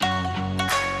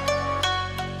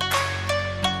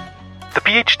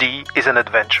PhD is an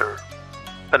adventure,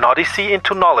 an odyssey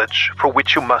into knowledge for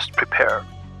which you must prepare.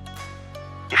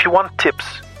 If you want tips,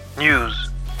 news,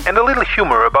 and a little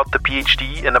humor about the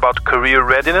PhD and about career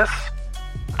readiness,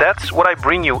 that's what I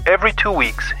bring you every 2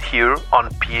 weeks here on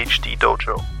PhD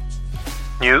Dojo.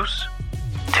 News,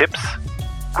 tips,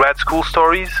 grad school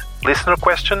stories, listener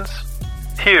questions.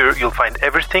 Here you'll find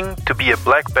everything to be a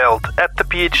black belt at the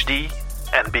PhD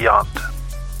and beyond.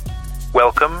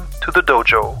 Welcome to the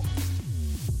dojo.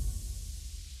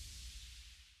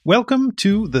 Welcome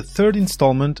to the third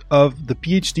installment of the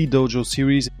PhD Dojo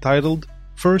series titled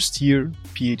First Year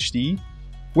PhD,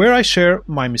 where I share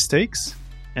my mistakes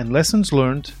and lessons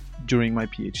learned during my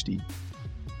PhD.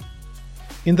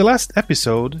 In the last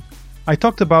episode, I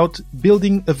talked about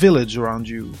building a village around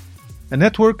you, a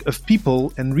network of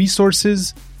people and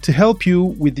resources to help you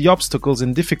with the obstacles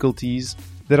and difficulties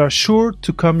that are sure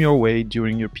to come your way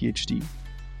during your PhD.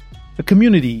 A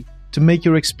community to make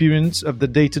your experience of the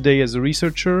day-to-day as a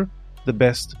researcher the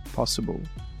best possible.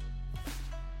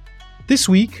 This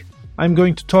week, I'm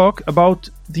going to talk about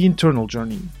the internal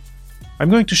journey. I'm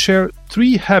going to share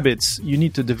 3 habits you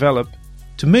need to develop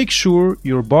to make sure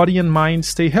your body and mind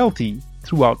stay healthy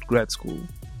throughout grad school.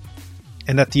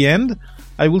 And at the end,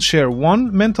 I will share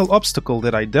 1 mental obstacle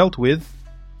that I dealt with,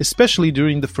 especially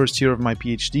during the first year of my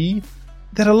PhD,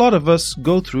 that a lot of us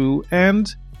go through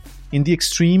and, in the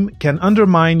extreme, can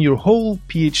undermine your whole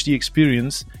PhD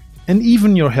experience and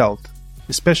even your health,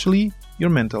 especially your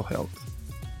mental health.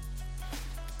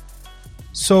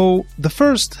 So, the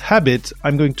first habit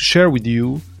I'm going to share with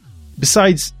you,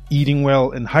 besides eating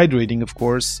well and hydrating, of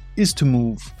course, is to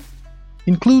move.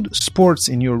 Include sports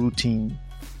in your routine,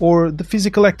 or the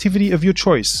physical activity of your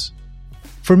choice.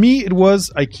 For me, it was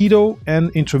Aikido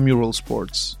and intramural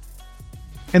sports.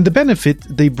 And the benefit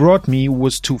they brought me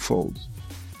was twofold: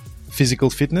 physical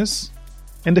fitness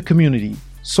and a community,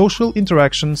 social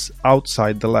interactions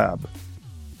outside the lab.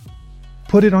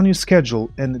 Put it on your schedule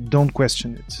and don't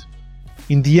question it.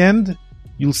 In the end,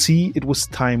 you'll see it was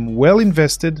time well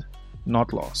invested,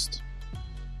 not lost.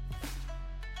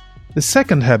 The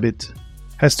second habit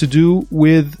has to do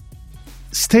with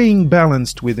staying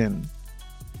balanced within.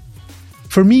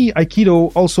 For me,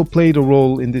 Aikido also played a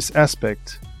role in this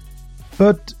aspect,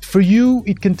 but for you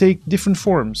it can take different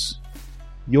forms.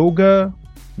 Yoga,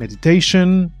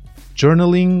 meditation,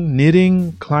 journaling,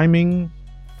 knitting, climbing.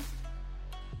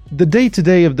 The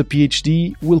day-to-day of the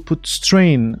PhD will put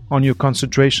strain on your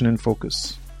concentration and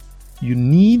focus. You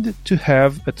need to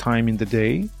have a time in the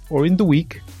day or in the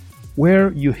week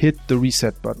where you hit the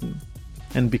reset button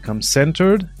and become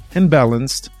centered and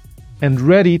balanced and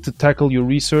ready to tackle your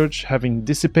research, having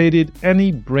dissipated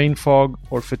any brain fog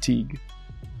or fatigue.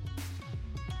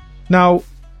 Now,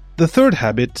 the third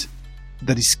habit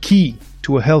that is key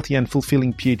to a healthy and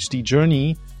fulfilling PhD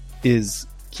journey is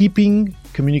keeping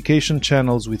communication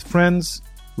channels with friends,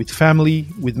 with family,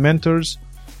 with mentors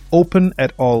open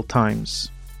at all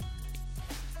times.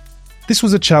 This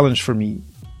was a challenge for me,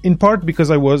 in part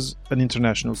because I was an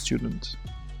international student.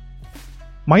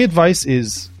 My advice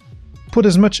is put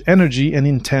as much energy and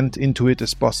intent into it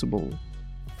as possible.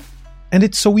 And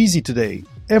it's so easy today.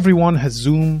 Everyone has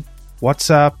Zoom,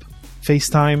 WhatsApp,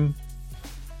 FaceTime.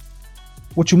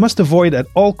 What you must avoid at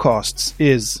all costs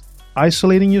is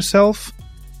isolating yourself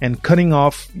and cutting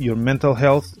off your mental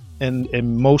health and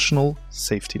emotional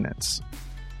safety nets.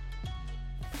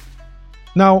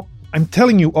 Now, I'm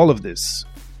telling you all of this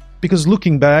because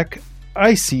looking back,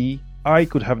 I see I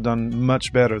could have done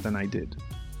much better than I did.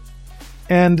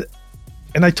 And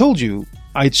I told you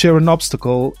I'd share an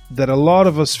obstacle that a lot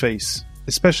of us face,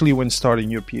 especially when starting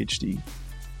your PhD.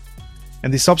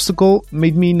 And this obstacle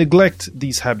made me neglect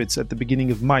these habits at the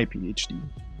beginning of my PhD.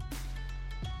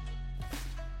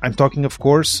 I'm talking, of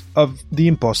course, of the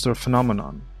imposter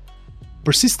phenomenon.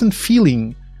 Persistent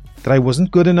feeling that I wasn't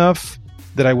good enough,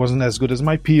 that I wasn't as good as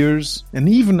my peers, and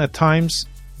even at times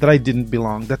that I didn't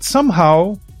belong, that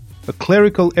somehow a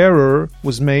clerical error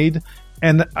was made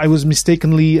and I was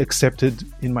mistakenly accepted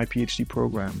in my PhD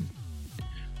program.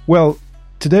 Well,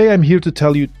 today I'm here to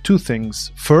tell you 2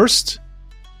 things. First,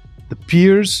 the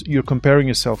peers you're comparing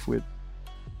yourself with.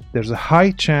 There's a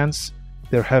high chance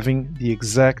they're having the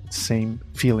exact same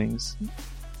feelings.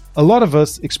 A lot of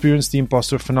us experience the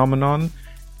imposter phenomenon,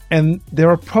 and there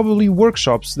are probably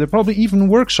even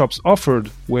workshops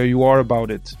offered where you are about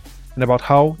it and about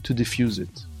how to diffuse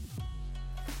it.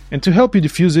 And to help you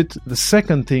diffuse it, the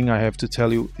second thing I have to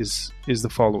tell you is the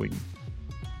following.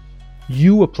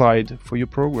 You applied for your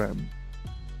program.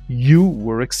 You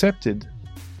were accepted.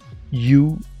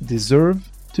 You deserve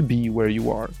to be where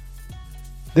you are.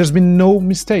 There's been no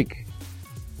mistake.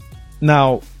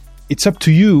 Now, It's up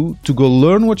to you to go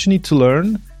learn what you need to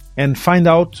learn and find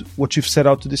out what you've set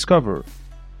out to discover.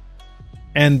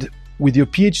 And with your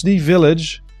PhD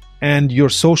village and your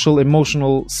social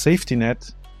emotional safety net,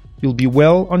 you'll be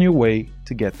well on your way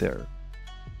to get there.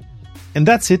 And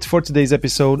that's it for today's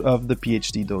episode of the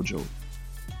PhD Dojo.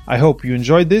 I hope you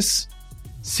enjoyed this.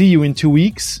 See you in 2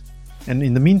 weeks. And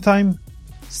in the meantime,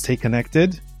 stay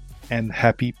connected and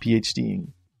happy PhDing.